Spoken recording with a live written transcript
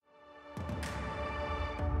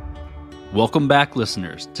Welcome back,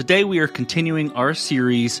 listeners. Today we are continuing our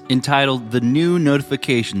series entitled The New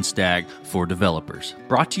Notification Stack for Developers,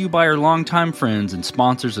 brought to you by our longtime friends and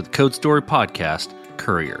sponsors of the Code Story podcast,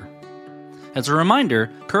 Courier. As a reminder,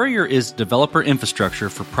 Courier is developer infrastructure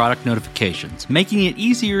for product notifications, making it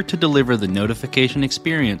easier to deliver the notification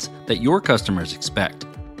experience that your customers expect.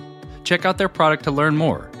 Check out their product to learn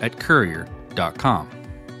more at courier.com.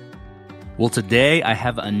 Well, today I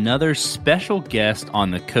have another special guest on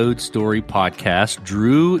the Code Story podcast,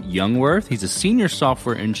 Drew Youngwerth. He's a senior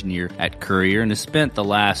software engineer at Courier and has spent the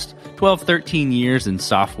last 12, 13 years in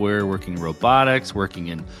software, working robotics, working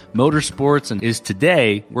in motorsports, and is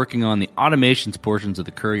today working on the automations portions of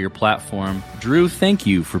the Courier platform. Drew, thank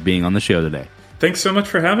you for being on the show today. Thanks so much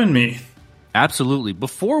for having me. Absolutely.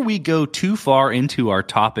 Before we go too far into our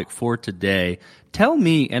topic for today, tell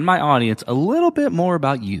me and my audience a little bit more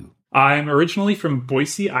about you. I'm originally from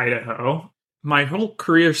Boise, Idaho. My whole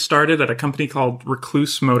career started at a company called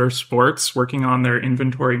Recluse Motorsports, working on their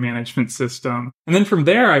inventory management system. And then from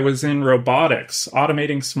there, I was in robotics,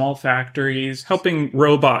 automating small factories, helping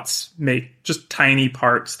robots make just tiny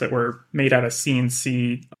parts that were made out of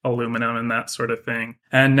CNC, aluminum, and that sort of thing.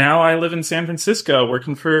 And now I live in San Francisco,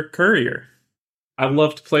 working for Courier. I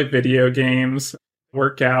love to play video games,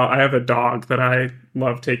 work out. I have a dog that I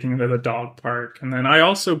love taking to the dog park. And then I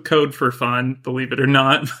also code for fun, believe it or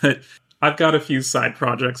not, but I've got a few side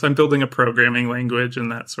projects. I'm building a programming language and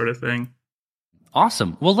that sort of thing.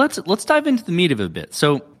 Awesome. Well, let's dive into the meat of it a bit.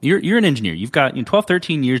 So you're an engineer. You've got 12,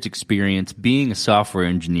 13 years experience being a software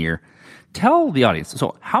engineer. Tell the audience,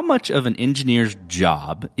 so how much of an engineer's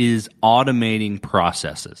job is automating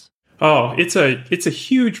processes? Oh, it's a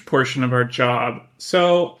huge portion of our job.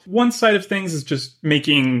 So one side of things is just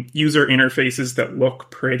making user interfaces that look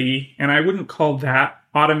pretty. And I wouldn't call that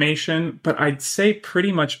automation, but I'd say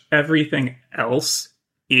pretty much everything else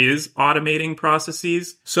is automating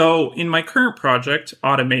processes. So in my current project,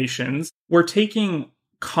 automations, we're taking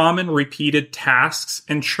common repeated tasks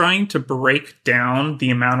and trying to break down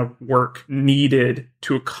the amount of work needed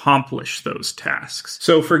to accomplish those tasks.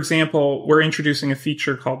 So for example, we're introducing a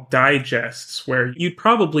feature called digests, where you'd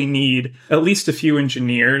probably need at least a few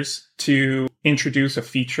engineers to introduce a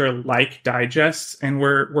feature like digests. And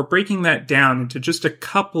we're breaking that down into just a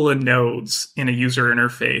couple of nodes in a user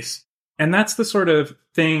interface. And that's the sort of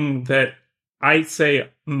thing that I'd say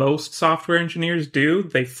most software engineers do.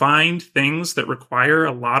 They find things that require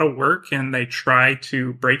a lot of work and they try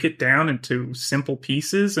to break it down into simple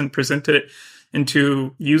pieces and present it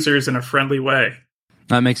into users in a friendly way.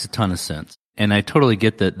 That makes a ton of sense. And I totally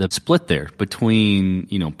get the split there between,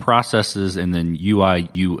 processes and then UI,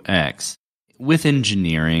 UX. With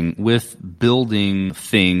engineering, with building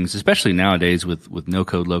things, especially nowadays with no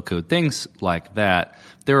code, low code, things like that,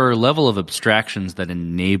 there are a level of abstractions that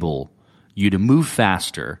enable you to move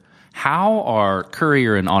faster. How are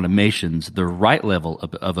Courier and automations the right level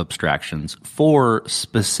of abstractions for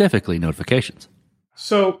specifically notifications?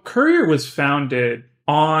 So Courier was founded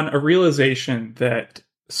on a realization that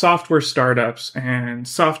software startups and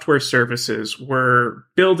software services were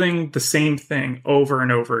building the same thing over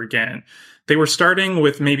and over again. They were starting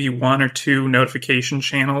with maybe one or two notification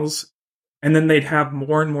channels, and then they'd have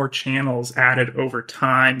more and more channels added over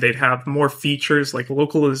time. They'd have more features like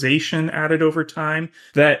localization added over time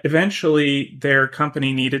that eventually their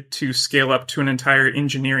company needed to scale up to an entire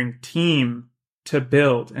engineering team to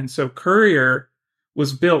build. And so Courier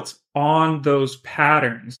was built on those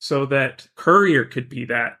patterns so that Courier could be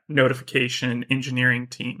that notification engineering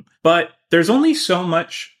team. But there's only so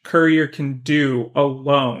much Courier can do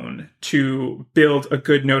alone to build a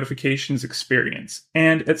good notifications experience.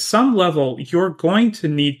 And at some level, you're going to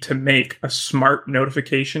need to make a smart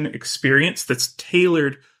notification experience that's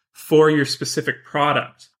tailored for your specific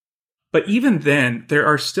product. But even then, there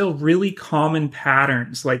are still really common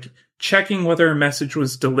patterns like checking whether a message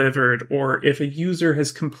was delivered or if a user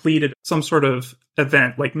has completed some sort of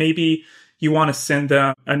event. Like maybe you want to send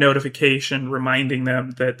them a notification reminding them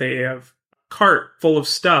that they have a cart full of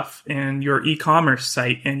stuff in your e-commerce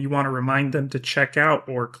site and you want to remind them to check out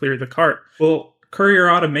or clear the cart. Well, Courier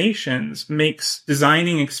Automations makes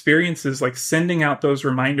designing experiences like sending out those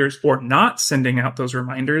reminders or not sending out those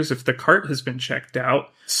reminders if the cart has been checked out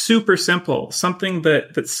super simple, something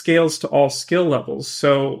that scales to all skill levels.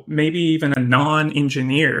 So maybe even a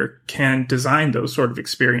non-engineer can design those sort of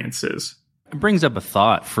experiences. It brings up a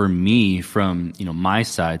thought for me from my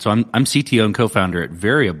side. So I'm CTO and co-founder at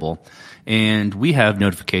Variable, and we have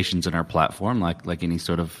notifications in our platform like any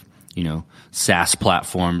sort of SaaS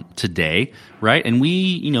platform today, right? And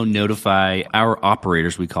we, notify our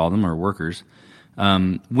operators, we call them, our workers,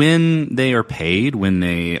 when they are paid, when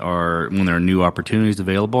there are new opportunities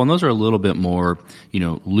available, and those are a little bit more,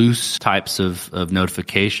 loose types of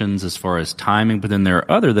notifications as far as timing. But then there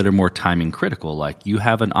are other that are more timing critical, like you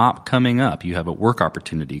have an op coming up, you have a work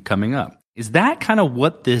opportunity coming up. Is that kind of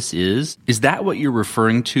what this is? Is that what you're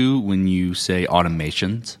referring to when you say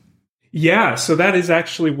automations? Yeah, so that is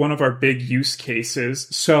actually one of our big use cases.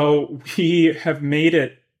 So we have made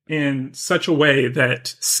it in such a way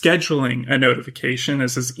that scheduling a notification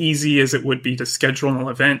is as easy as it would be to schedule an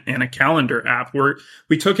event in a calendar app.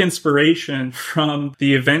 We took inspiration from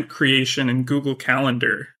the event creation in Google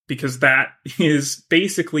Calendar, because that is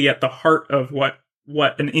basically at the heart of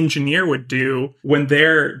what an engineer would do when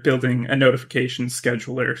they're building a notification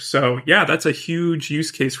scheduler. So yeah, that's a huge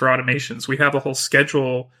use case for automations. We have a whole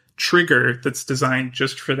schedule trigger that's designed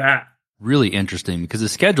just for that. Really interesting, because the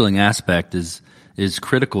scheduling aspect is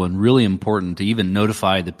critical and really important to even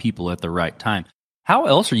notify the people at the right time. How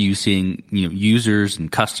else are you seeing users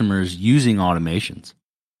and customers using automations?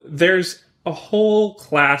 There's a whole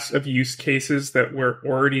class of use cases that we're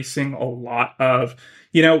already seeing a lot of.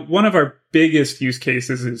 One of our biggest use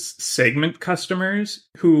cases is segment customers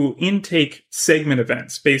who intake segment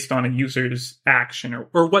events based on a user's action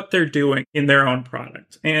or what they're doing in their own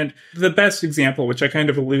product. And the best example, which I kind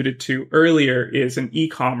of alluded to earlier, is an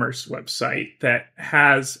e-commerce website that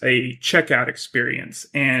has a checkout experience.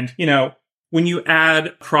 And, when you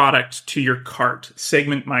add product to your cart,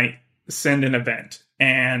 segment might send an event.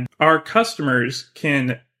 And our customers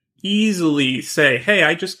can easily say, hey,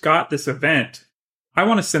 I just got this event. I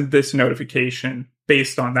want to send this notification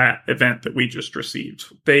based on that event that we just received.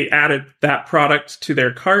 They added that product to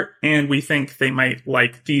their cart, and we think they might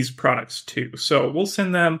like these products too. So we'll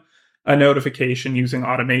send them a notification using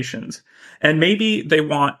automations. And maybe they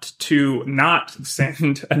want to not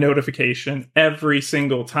send a notification every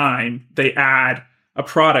single time they add a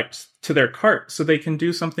product to their cart. So they can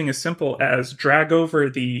do something as simple as drag over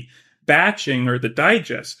the batching or the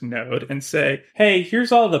digest node and say, hey,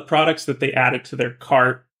 here's all the products that they added to their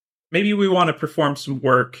cart. Maybe we want to perform some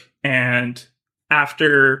work, and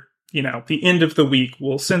after the end of the week,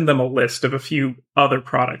 we'll send them a list of a few other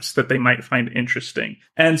products that they might find interesting.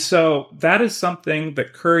 And so that is something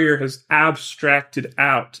that Courier has abstracted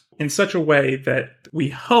out in such a way that we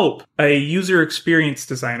hope a user experience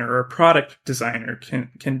designer or a product designer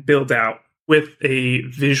can build out with a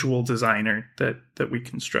visual designer that we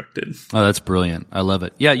constructed. Oh, that's brilliant. I love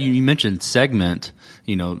it. Yeah, you mentioned segment,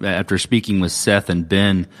 after speaking with Seth and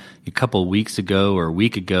Ben a couple of weeks ago or a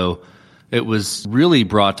week ago, it was really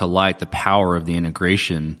brought to light the power of the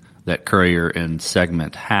integration that Courier and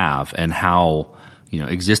Segment have, and how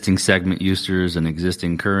existing Segment users and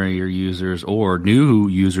existing Courier users or new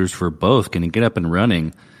users for both can get up and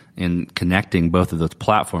running and connecting both of those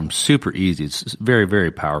platforms super easy. It's very,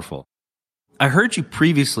 very powerful. I heard you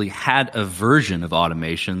previously had a version of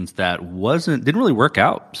automations that didn't really work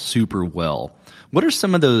out super well. What are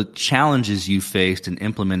some of the challenges you faced in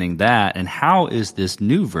implementing that, and how is this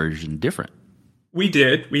new version different? We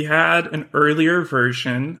did. We had an earlier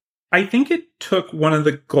version. I think it took one of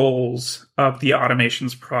the goals of the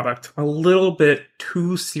automations product a little bit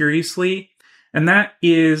too seriously, and that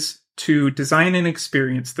is to design an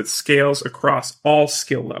experience that scales across all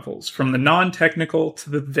skill levels, from the non-technical to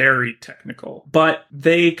the very technical. But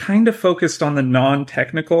they kind of focused on the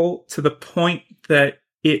non-technical to the point that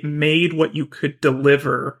it made what you could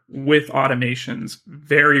deliver with automations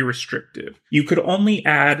very restrictive. You could only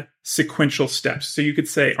add sequential steps. So you could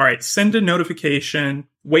say, all right, send a notification,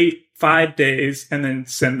 wait 5 days, and then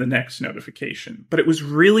send the next notification. But it was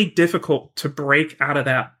really difficult to break out of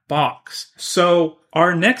that box. So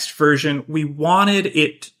our next version, we wanted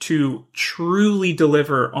it to truly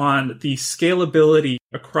deliver on the scalability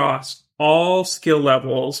across all skill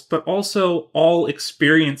levels, but also all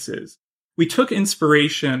experiences. We took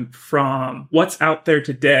inspiration from what's out there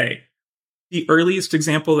today. The earliest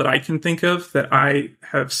example that I can think of that I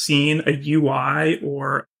have seen a UI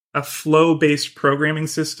or a flow-based programming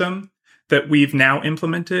system that we've now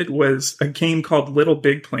implemented was a game called Little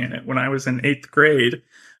Big Planet. When I was in 8th grade,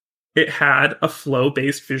 it had a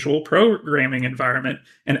flow-based visual programming environment.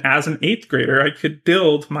 And as an 8th grader, I could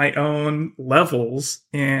build my own levels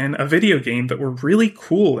in a video game that were really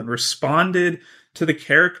cool and responded to the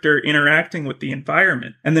character interacting with the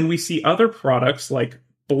environment. And then we see other products like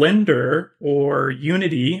Blender or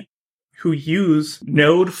Unity who use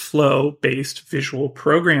node flow-based visual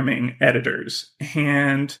programming editors.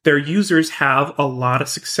 And their users have a lot of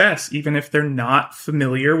success, even if they're not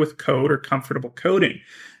familiar with code or comfortable coding.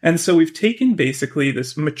 And so we've taken basically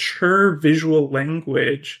this mature visual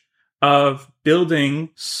language of building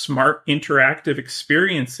smart interactive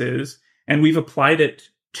experiences, and we've applied it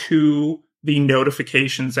to the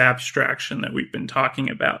notifications abstraction that we've been talking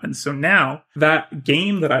about. And so now that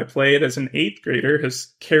game that I played as an 8th grader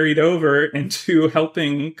has carried over into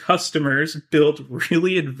helping customers build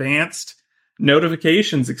really advanced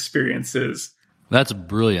notifications experiences. That's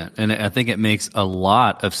brilliant. And I think it makes a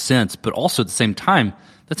lot of sense, but also at the same time,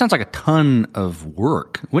 that sounds like a ton of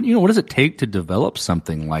work. What does it take to develop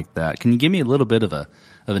something like that? Can you give me a little bit of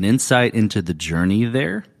an insight into the journey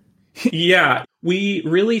there? Yeah, we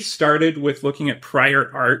really started with looking at prior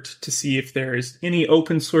art to see if there's any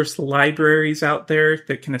open source libraries out there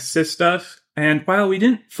that can assist us. And while we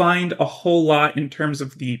didn't find a whole lot in terms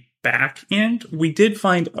of the back end, we did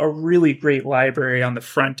find a really great library on the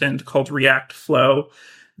front end called React Flow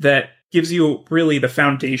that gives you really the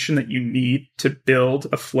foundation that you need to build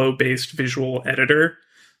a flow-based visual editor.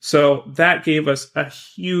 So that gave us a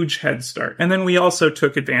huge head start. And then we also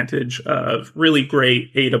took advantage of really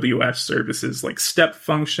great AWS services like step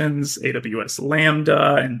functions, AWS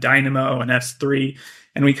Lambda, and Dynamo and S3.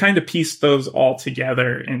 And we kind of pieced those all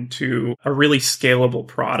together into a really scalable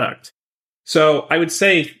product. So I would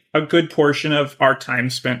say a good portion of our time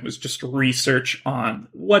spent was just research on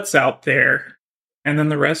what's out there. And then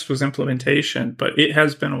the rest was implementation. But it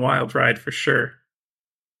has been a wild ride for sure.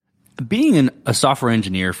 Being a software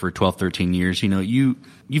engineer for 12, 13 years,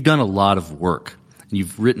 you've done a lot of work. And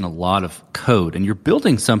you've written a lot of code, and you're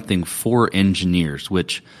building something for engineers,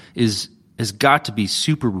 which has got to be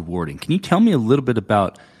super rewarding. Can you tell me a little bit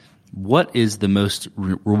about what is the most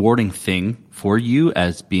rewarding thing for you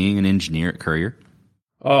as being an engineer at Courier?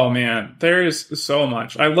 Oh man, there's so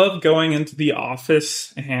much. I love going into the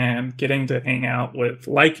office and getting to hang out with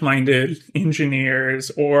like-minded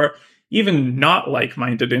engineers or even not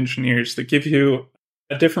like-minded engineers that give you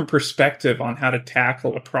a different perspective on how to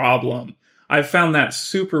tackle a problem. I've found that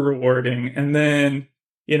super rewarding. And then,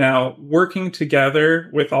 working together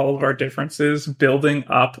with all of our differences, building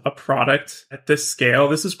up a product at this scale.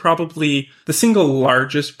 This is probably the single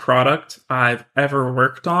largest product I've ever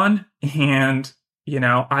worked on. And,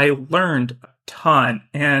 I learned a ton.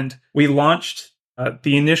 And we launched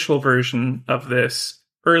the initial version of this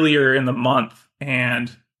earlier in the month.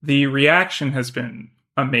 And the reaction has been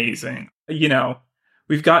amazing.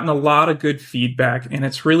 We've gotten a lot of good feedback, and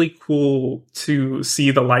it's really cool to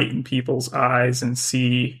see the light in people's eyes and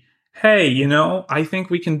see, hey, I think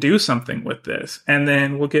we can do something with this. And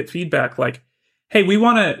then we'll get feedback like, hey, we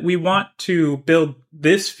want to build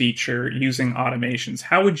this feature using automations.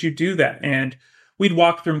 How would you do that? And we'd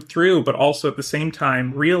walk them through, but also at the same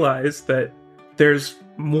time realize that there's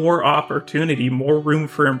more opportunity, more room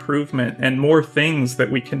for improvement, and more things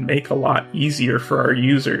that we can make a lot easier for our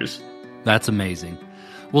users. That's amazing.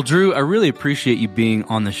 Well, Drew, I really appreciate you being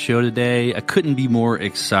on the show today. I couldn't be more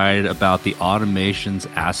excited about the automations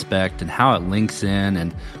aspect and how it links in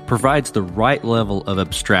and provides the right level of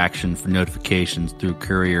abstraction for notifications through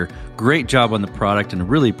Courier. Great job on the product, and I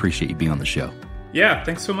really appreciate you being on the show. Yeah,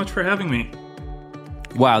 thanks so much for having me.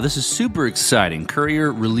 Wow, this is super exciting.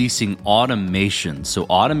 Courier releasing automation, so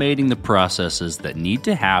automating the processes that need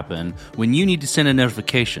to happen when you need to send a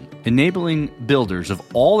notification, enabling builders of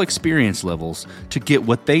all experience levels to get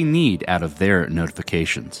what they need out of their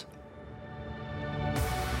notifications.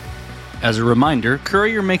 As a reminder,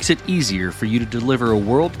 Courier makes it easier for you to deliver a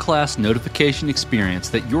world-class notification experience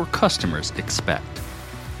that your customers expect.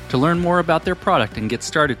 To learn more about their product and get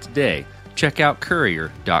started today, check out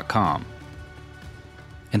Courier.com.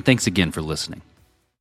 And thanks again for listening.